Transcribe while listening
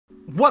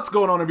What's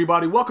going on,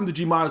 everybody? Welcome to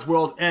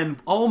GmiasWorld, and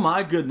oh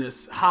my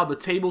goodness, how the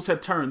tables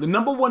have turned. The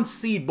 #1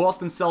 seed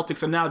Boston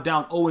Celtics are now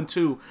down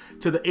 0-2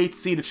 to the 8th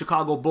seeded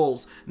Chicago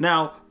Bulls.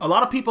 Now, a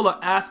lot of people are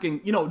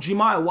asking, you know,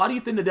 Gmia, why do you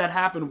think that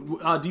happened?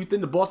 Do you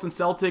think the Boston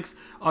Celtics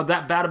are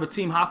that bad of a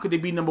team? How could they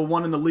be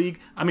 #1 in the league?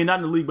 I mean, not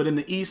in the league, but in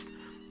the East.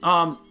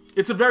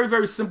 It's a very,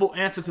 very simple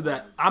answer to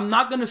that. I'm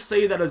not going to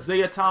say that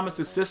Isaiah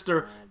Thomas's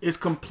sister is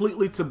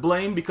completely to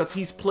blame because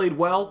he's played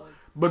well,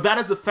 but that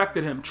has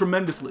affected him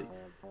tremendously.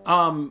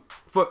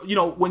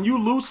 When you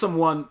lose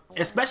someone,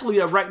 especially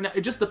right now, it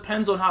just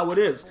depends on how it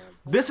is.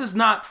 This is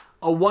not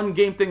a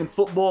one-game thing in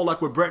football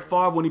like with Brett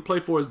Favre when he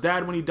played for his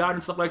dad when he died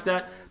and stuff like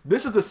that.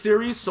 This is a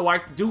series, so I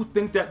do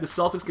think that the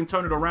Celtics can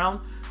turn it around.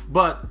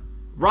 But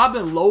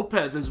Robin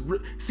Lopez is...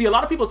 See, a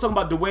lot of people are talking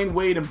about Dwayne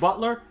Wade and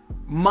Butler.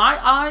 My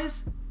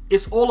eyes,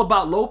 it's all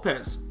about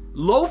Lopez.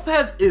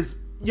 Lopez is...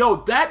 Yo,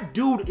 that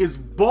dude is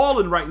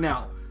balling right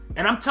now.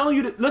 And I'm telling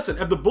you that, listen,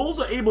 if the Bulls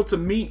are able to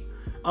meet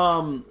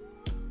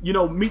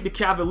the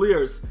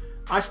Cavaliers,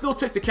 I still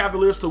take the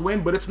Cavaliers to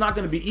win, but it's not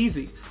going to be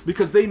easy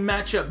because they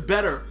match up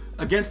better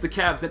against the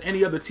Cavs than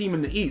any other team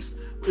in the East.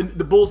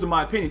 The Bulls, in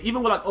my opinion.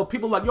 Even with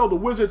people like, yo, the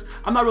Wizards,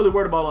 I'm not really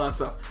worried about all that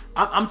stuff.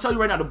 I'm telling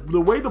you right now,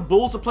 the way the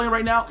Bulls are playing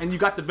right now, and you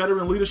got the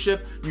veteran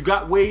leadership, you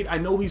got Wade. I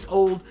know he's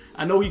old.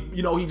 I know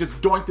he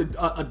just doinked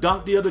a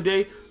dunk the other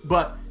day,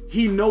 but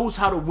he knows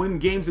how to win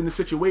games in this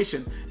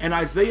situation. And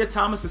Isaiah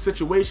Thomas's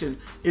situation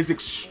is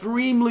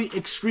extremely,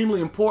 extremely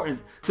important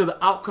to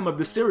the outcome of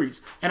the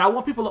series. And I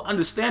want people to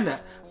understand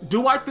that.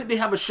 Do I think they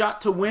have a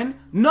shot to win?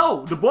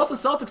 No, the Boston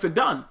Celtics are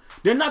done.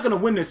 They're not going to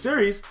win this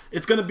series.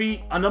 It's going to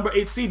be a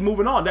 #8 seed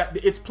moving on.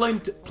 It's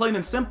plain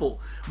and simple.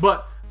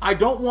 But I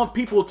don't want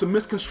people to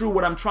misconstrue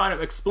what I'm trying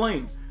to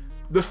explain.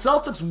 The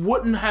Celtics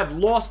wouldn't have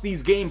lost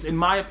these games, in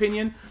my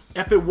opinion,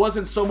 if it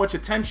wasn't so much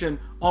attention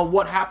on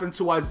what happened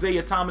to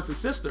Isaiah Thomas's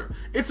sister.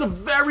 It's a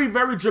very,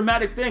 very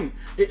dramatic thing.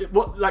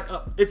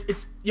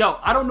 Yo,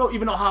 I don't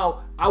even know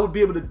how I would be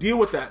able to deal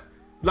with that.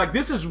 Like,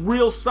 this is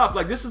real stuff.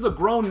 Like, this is a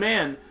grown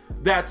man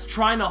that's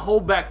trying to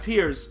hold back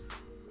tears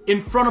in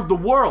front of the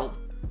world.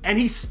 And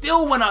he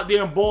still went out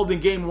there and balled in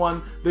game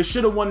 1. They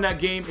should have won that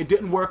game. It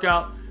didn't work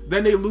out.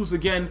 Then they lose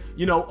again,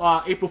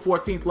 April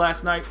 14th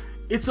last night.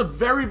 It's a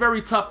very,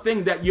 very tough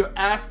thing that you're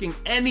asking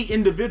any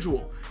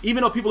individual.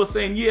 Even though people are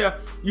saying, yeah,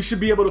 you should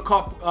be able to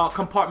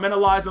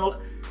compartmentalize and all.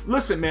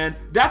 Listen, man,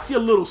 that's your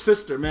little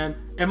sister, man.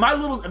 And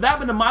if that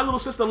happened to my little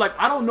sister, like,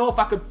 I don't know if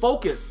I could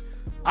focus.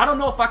 I don't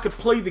know if I could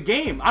play the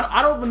game.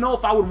 I don't even know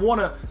if I would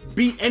want to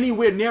be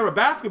anywhere near a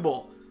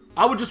basketball.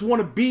 I would just want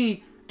to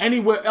be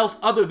anywhere else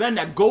other than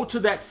that. Go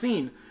to that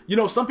scene.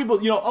 Some people,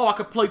 oh, I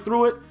could play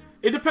through it.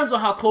 It depends on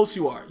how close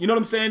you are. You know what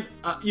I'm saying?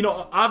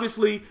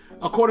 Obviously,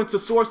 according to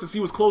sources, he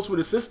was close with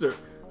his sister.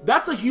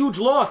 That's a huge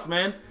loss,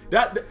 man.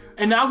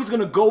 And now he's going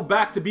to go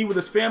back to be with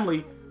his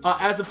family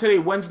as of today,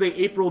 Wednesday,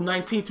 April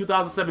 19,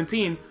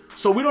 2017.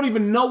 So we don't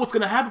even know what's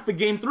going to happen for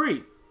Game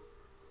 3.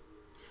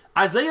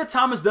 Isaiah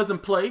Thomas doesn't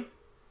play.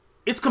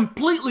 It's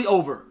completely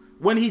over.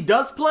 When he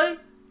does play,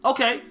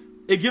 okay,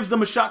 it gives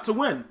them a shot to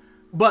win.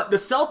 But the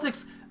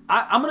Celtics,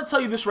 I'm going to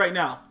tell you this right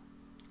now.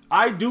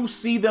 I do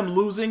see them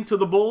losing to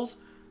the Bulls.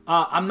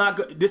 I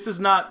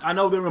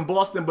know they're in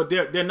Boston, but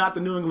they're not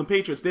the New England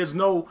Patriots. There's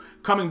no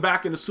coming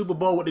back in the Super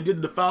Bowl, what they did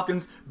to the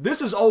Falcons.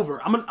 This is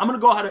over. I'm gonna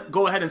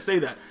go ahead and say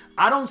that.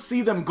 I don't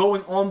see them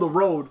going on the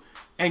road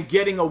and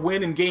getting a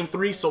win in Game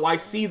 3, so I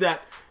see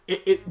that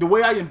the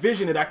way I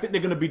envision it, I think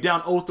they're gonna be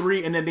down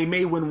 0-3, and then they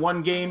may win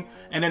one game,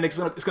 and then it's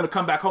gonna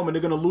come back home, and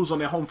they're gonna lose on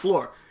their home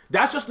floor.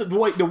 That's just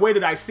the way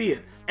that I see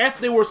it. If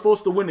they were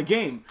supposed to win the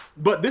game.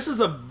 But this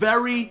is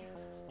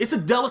it's a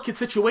delicate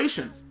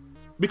situation.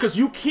 Because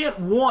you can't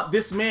want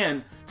this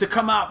man to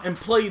come out and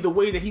play the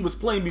way that he was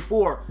playing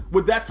before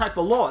with that type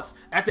of loss.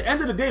 At the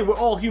end of the day, we're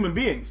all human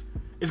beings.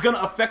 It's going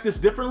to affect us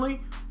differently.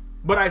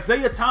 But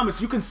Isaiah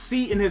Thomas, you can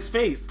see in his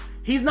face.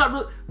 He's not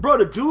really... Bro,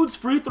 the dude's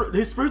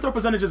his free throw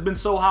percentage has been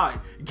so high.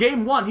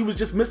 Game 1, he was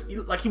just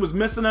he was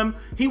missing them.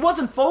 He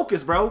wasn't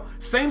focused, bro.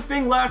 Same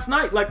thing last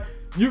night. Like,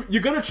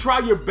 you're going to try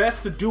your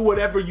best to do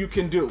whatever you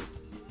can do.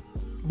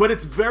 But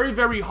it's very,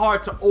 very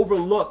hard to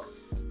overlook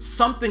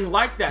something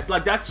like that.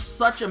 Like, that's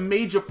such a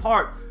major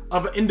part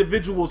of an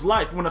individual's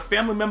life when a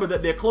family member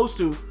that they're close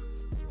to,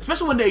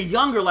 especially when they're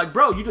younger, like,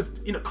 bro, you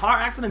just in a car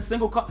accident,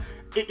 single car,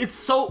 it's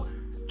so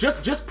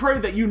just pray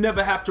that you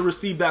never have to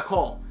receive that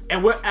call.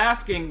 And we're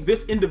asking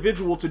this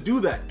individual to do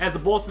that as a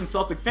Boston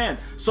Celtic fan.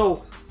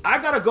 So I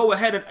gotta go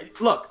ahead and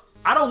look,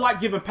 I don't like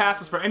giving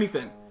passes for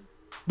anything,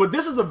 but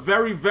this is a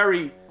very,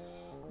 very,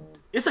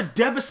 it's a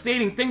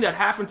devastating thing that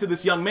happened to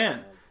this young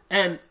man.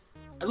 And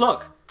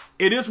look,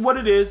 it is what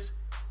it is.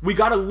 We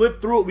got to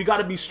live through it. We got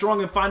to be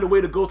strong and find a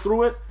way to go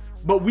through it.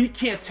 But we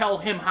can't tell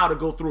him how to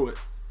go through it.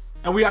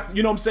 And we have to,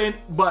 you know what I'm saying?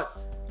 But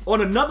on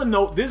another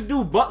note, this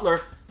dude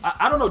Butler,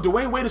 I don't know,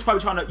 Dwayne Wade is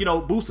probably trying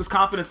to, boost his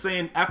confidence,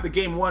 saying after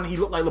Game 1 he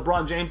looked like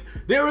LeBron James.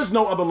 There is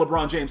no other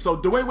LeBron James. So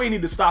Dwayne Wade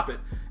need to stop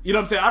it. You know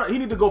what I'm saying? He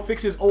need to go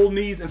fix his old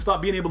knees and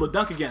stop being able to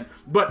dunk again.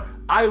 But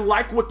I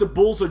like what the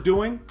Bulls are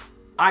doing.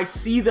 I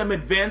see them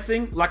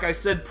advancing, like I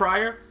said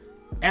prior.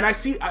 And I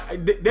see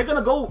they're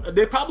gonna go.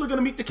 They're probably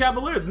gonna meet the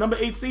Cavaliers, number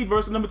 8 seed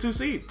versus number 2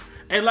 seed.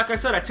 And like I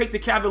said, I take the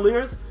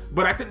Cavaliers,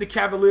 but I think the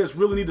Cavaliers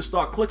really need to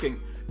start clicking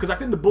because I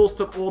think the Bulls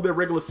took all their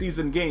regular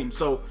season games.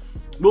 So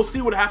we'll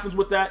see what happens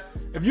with that.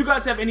 If you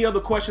guys have any other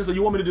questions or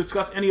you want me to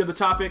discuss any other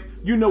topic,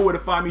 you know where to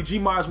find me.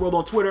 GmiasWorld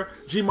on Twitter,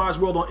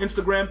 GmiasWorld on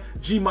Instagram,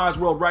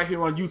 GmiasWorld right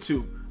here on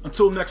YouTube.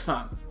 Until next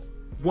time,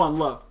 one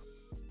love.